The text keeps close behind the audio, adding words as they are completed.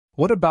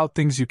What about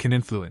things you can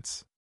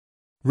influence?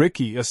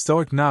 Ricky, a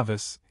Stoic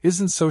novice,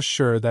 isn't so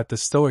sure that the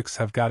Stoics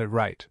have got it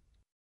right.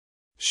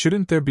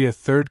 Shouldn't there be a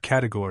third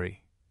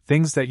category,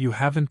 things that you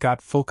haven't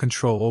got full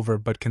control over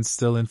but can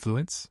still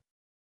influence?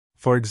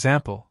 For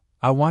example,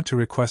 I want to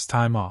request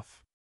time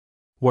off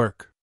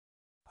work.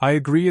 I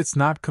agree it's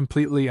not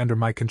completely under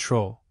my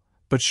control,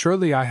 but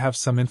surely I have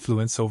some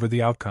influence over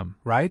the outcome,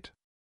 right?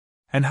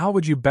 And how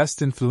would you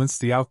best influence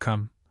the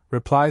outcome?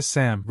 Replies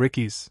Sam,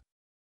 Ricky's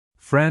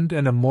friend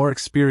and a more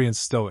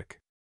experienced Stoic.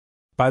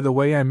 By the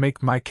way I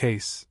make my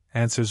case,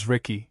 answers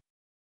Ricky.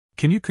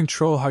 Can you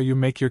control how you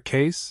make your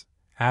case?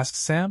 Asks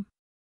Sam.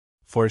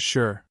 For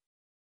sure.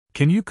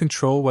 Can you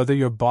control whether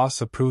your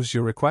boss approves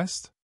your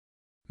request?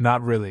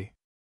 Not really.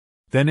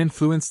 Then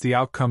influence the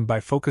outcome by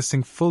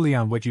focusing fully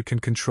on what you can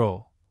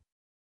control.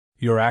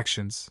 Your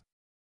actions.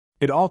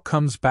 It all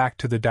comes back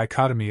to the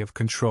dichotomy of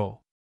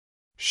control.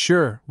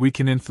 Sure, we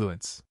can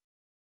influence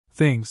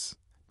things,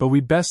 but we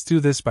best do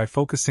this by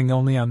focusing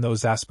only on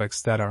those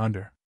aspects that are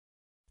under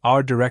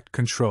our direct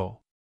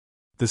control.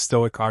 The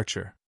Stoic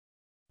Archer.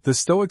 The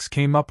Stoics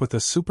came up with a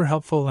super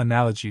helpful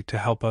analogy to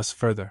help us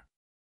further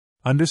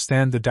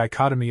understand the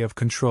dichotomy of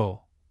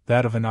control,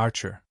 that of an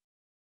archer.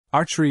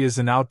 Archery is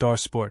an outdoor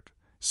sport,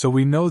 so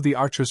we know the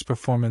archer's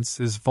performance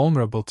is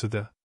vulnerable to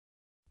the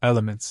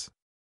elements.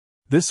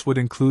 This would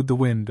include the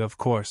wind, of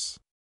course.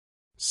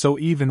 So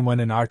even when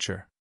an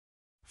archer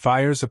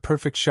fires a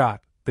perfect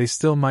shot, they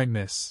still might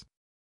miss.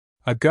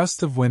 A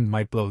gust of wind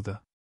might blow the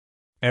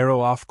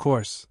arrow off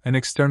course, an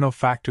external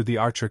factor the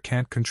archer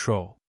can't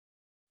control.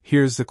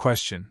 Here's the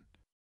question.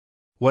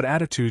 What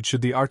attitude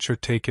should the archer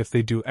take if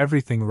they do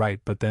everything right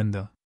but then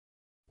the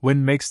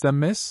wind makes them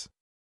miss?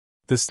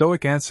 The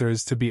Stoic answer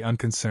is to be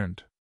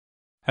unconcerned.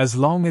 As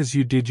long as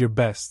you did your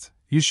best,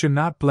 you should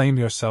not blame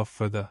yourself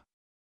for the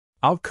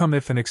outcome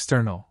if an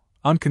external,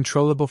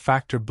 uncontrollable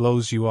factor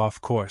blows you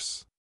off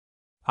course.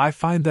 I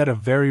find that a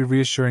very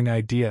reassuring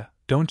idea,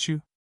 don't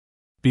you?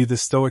 Be the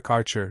Stoic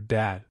Archer,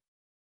 Dad.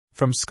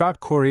 From Scott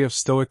Corey of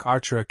Stoic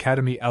Archer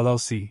Academy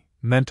LLC,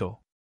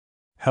 mental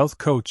health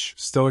coach,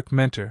 Stoic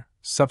mentor,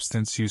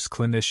 substance use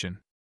clinician.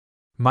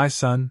 My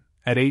son,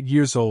 at 8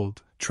 years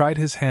old, tried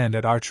his hand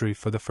at archery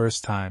for the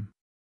first time.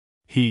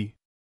 He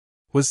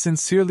was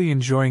sincerely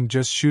enjoying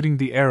just shooting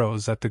the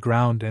arrows at the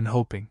ground and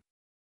hoping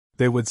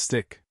they would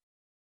stick.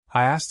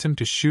 I asked him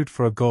to shoot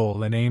for a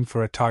goal and aim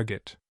for a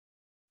target.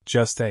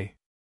 Just a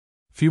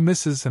few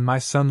misses and my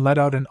son let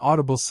out an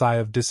audible sigh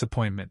of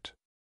disappointment.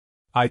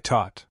 I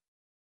taught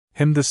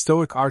him the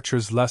Stoic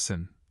Archer's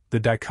lesson, the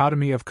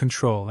dichotomy of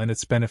control and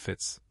its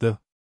benefits, the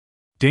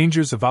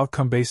dangers of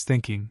outcome-based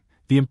thinking,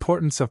 the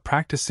importance of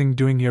practicing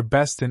doing your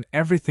best in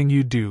everything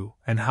you do,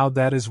 and how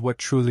that is what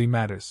truly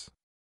matters.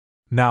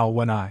 Now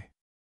when I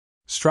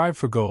strive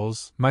for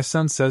goals, my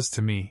son says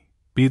to me,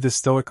 "Be the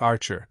Stoic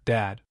Archer,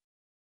 Dad."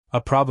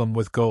 A problem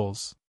with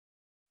goals.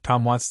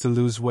 Tom wants to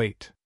lose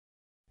weight.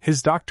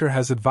 His doctor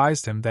has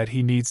advised him that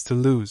he needs to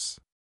lose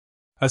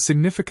a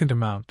significant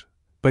amount,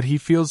 but he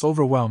feels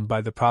overwhelmed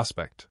by the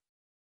prospect.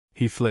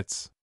 He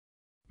flits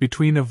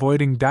between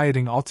avoiding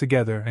dieting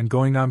altogether and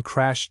going on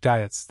crash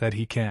diets that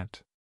he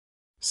can't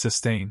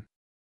sustain.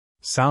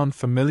 Sound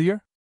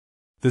familiar?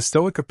 The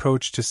Stoic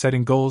approach to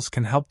setting goals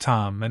can help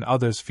Tom and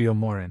others feel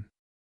more in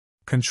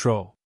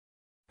control.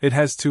 It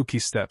has 2 key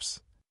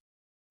steps.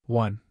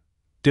 1.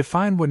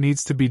 Define what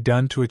needs to be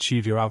done to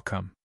achieve your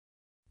outcome.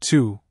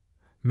 2.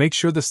 Make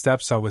sure the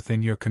steps are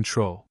within your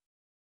control.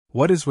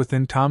 What is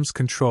within Tom's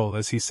control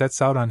as he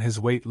sets out on his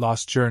weight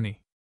loss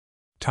journey?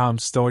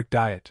 Tom's Stoic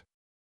diet.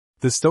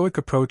 The Stoic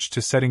approach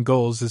to setting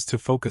goals is to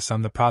focus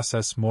on the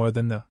process more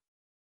than the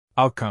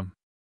outcome.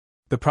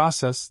 The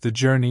process, the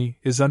journey,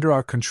 is under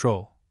our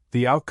control,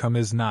 the outcome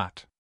is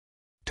not.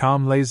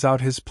 Tom lays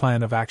out his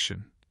plan of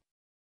action.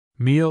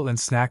 Meal and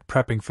snack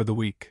prepping for the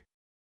week.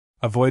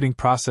 Avoiding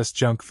processed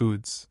junk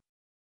foods.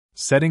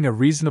 Setting a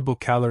reasonable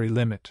calorie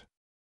limit.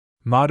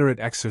 Moderate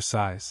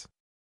exercise.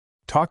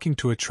 Talking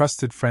to a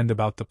trusted friend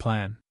about the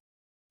plan.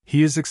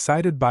 He is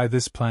excited by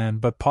this plan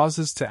but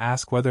pauses to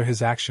ask whether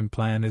his action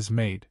plan is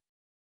made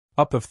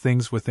up of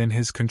things within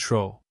his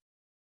control.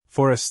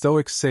 For a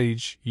Stoic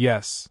sage,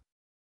 yes.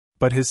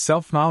 But his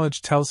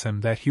self-knowledge tells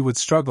him that he would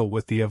struggle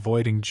with the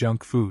avoiding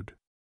junk food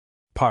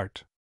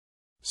part.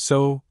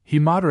 So, he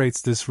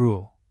moderates this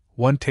rule.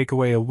 1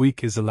 takeaway a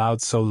week is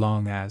allowed so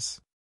long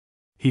as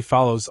he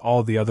follows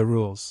all the other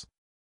rules.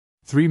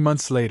 3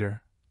 months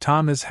later,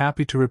 Tom is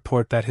happy to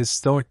report that his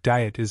Stoic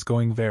diet is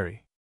going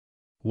very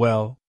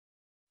well.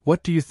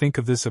 What do you think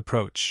of this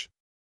approach?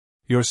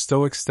 Your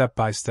Stoic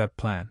step-by-step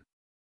plan.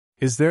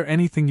 Is there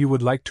anything you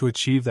would like to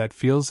achieve that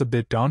feels a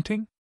bit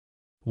daunting?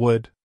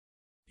 Would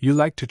you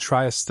like to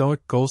try a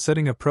Stoic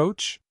goal-setting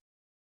approach?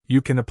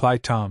 You can apply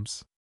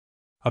Tom's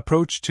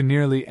approach to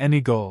nearly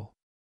any goal.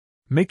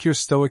 Make your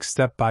Stoic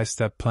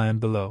step-by-step plan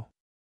below.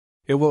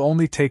 It will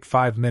only take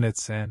 5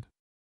 minutes and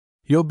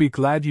you'll be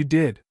glad you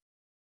did.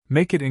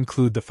 Make it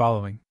include the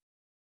following.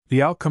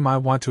 The outcome I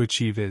want to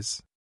achieve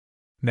is.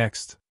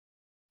 Next.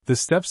 The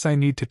steps I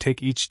need to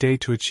take each day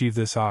to achieve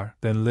this are,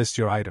 then list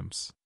your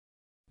items.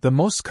 The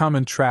most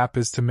common trap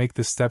is to make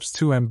the steps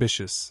too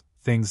ambitious,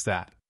 things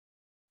that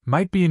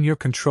might be in your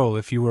control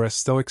if you were a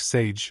Stoic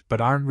sage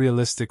but aren't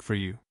realistic for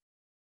you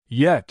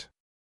yet.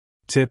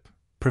 Tip: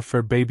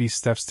 prefer baby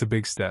steps to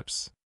big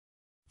steps.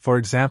 For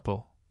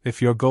example,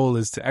 if your goal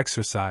is to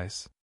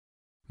exercise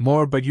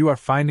more but you are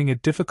finding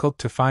it difficult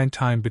to find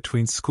time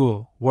between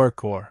school,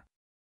 work, or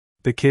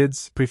the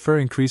kids, prefer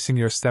increasing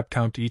your step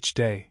count each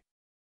day.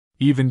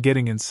 Even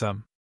getting in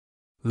some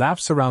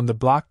laps around the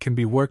block can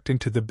be worked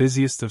into the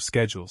busiest of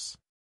schedules.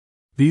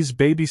 These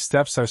baby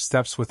steps are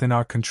steps within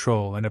our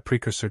control and a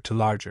precursor to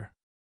larger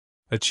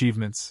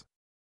achievements.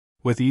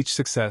 With each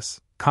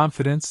success,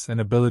 confidence and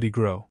ability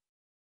grow.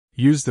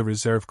 Use the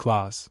reserve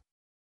clause.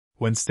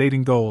 When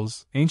stating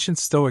goals, ancient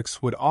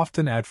Stoics would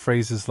often add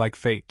phrases like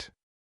fate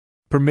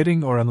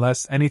permitting or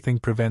unless anything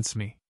prevents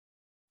me.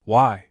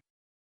 Why?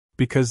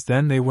 Because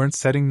then they weren't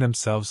setting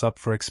themselves up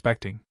for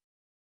expecting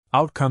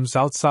outcomes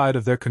outside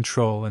of their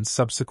control and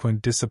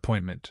subsequent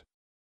disappointment.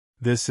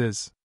 This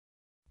is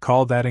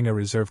called adding a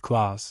reserve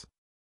clause.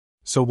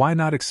 So why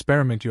not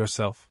experiment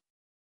yourself?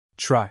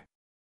 Try: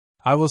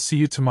 I will see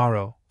you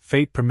tomorrow,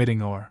 fate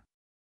permitting, or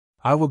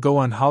I will go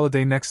on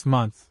holiday next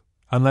month,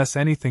 unless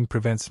anything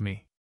prevents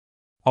me.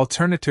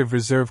 Alternative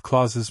reserve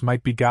clauses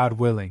might be God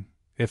willing,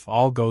 if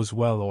all goes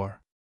well,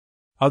 or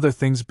other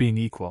things being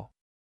equal.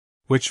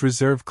 Which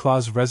reserve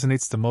clause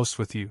resonates the most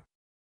with you?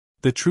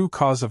 The true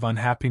cause of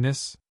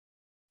unhappiness?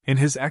 In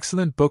his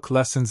excellent book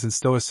Lessons in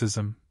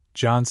Stoicism,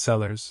 John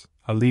Sellers,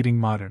 a leading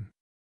modern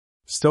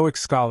Stoic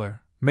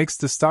scholar, makes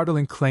the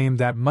startling claim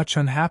that much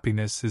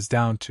unhappiness is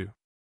down to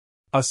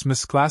us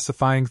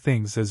misclassifying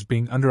things as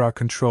being under our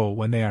control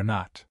when they are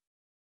not.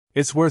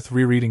 It's worth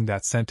rereading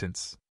that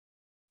sentence.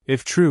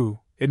 If true,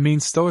 it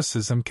means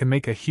Stoicism can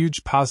make a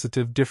huge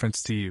positive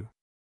difference to you.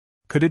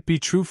 Could it be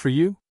true for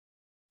you?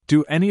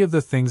 Do any of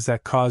the things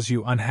that cause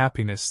you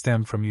unhappiness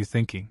stem from you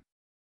thinking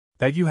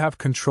that you have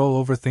control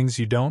over things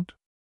you don't?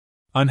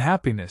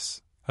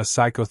 Unhappiness, a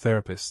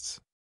psychotherapist's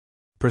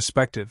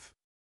perspective.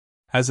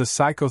 As a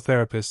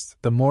psychotherapist,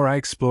 the more I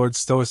explored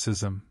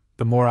Stoicism,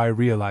 the more I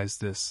realized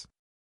this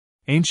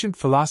ancient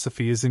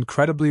philosophy is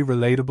incredibly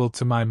relatable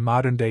to my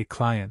modern-day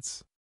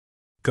clients.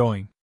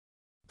 Going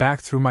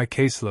back through my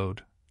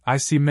caseload, I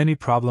see many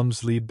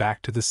problems lead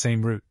back to the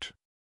same root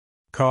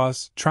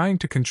cause: trying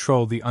to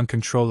control the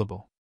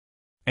uncontrollable.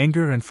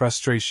 Anger and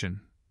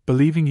frustration,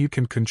 believing you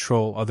can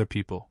control other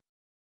people.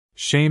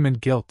 Shame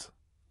and guilt,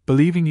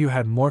 believing you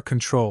had more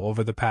control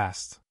over the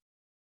past.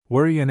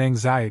 Worry and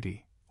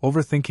anxiety,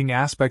 overthinking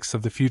aspects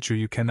of the future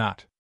you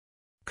cannot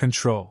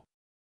control.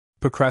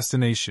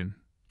 Procrastination,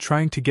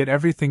 trying to get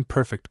everything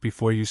perfect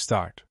before you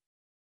start.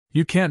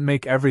 You can't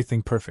make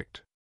everything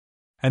perfect.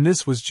 And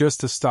this was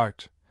just a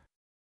start.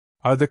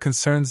 Are the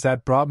concerns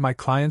that brought my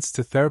clients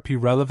to therapy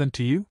relevant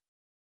to you?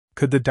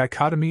 Could the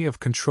dichotomy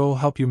of control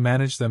help you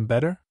manage them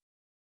better?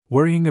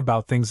 Worrying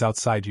about things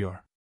outside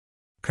your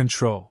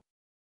control.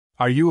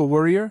 Are you a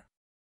worrier?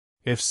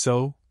 If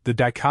so, the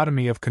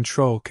dichotomy of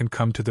control can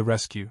come to the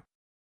rescue.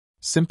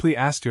 Simply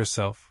ask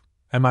yourself,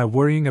 am I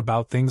worrying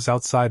about things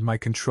outside my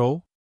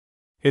control?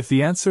 If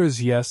the answer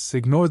is yes,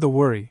 ignore the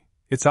worry.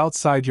 It's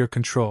outside your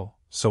control,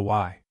 so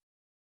why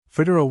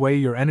fritter away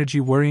your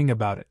energy worrying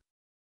about it?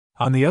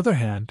 On the other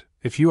hand,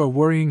 if you are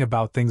worrying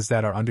about things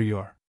that are under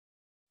your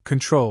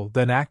control,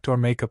 then act or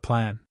make a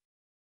plan.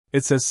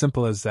 It's as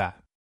simple as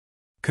that.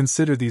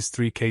 Consider these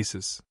three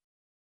cases.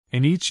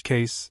 In each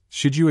case,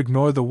 should you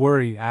ignore the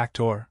worry, act,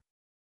 or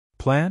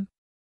plan?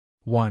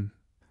 1.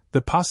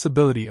 The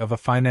possibility of a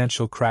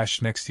financial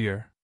crash next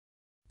year.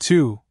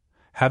 2.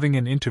 Having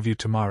an interview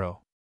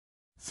tomorrow.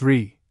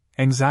 3.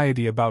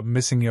 Anxiety about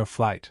missing your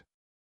flight.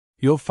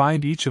 You'll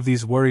find each of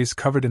these worries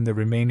covered in the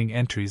remaining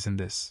entries in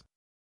this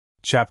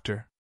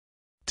chapter.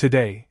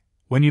 Today,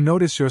 when you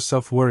notice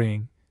yourself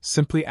worrying,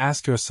 simply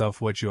ask yourself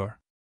what you're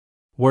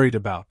worried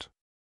about.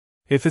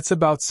 If it's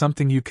about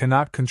something you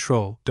cannot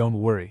control,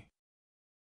 don't worry.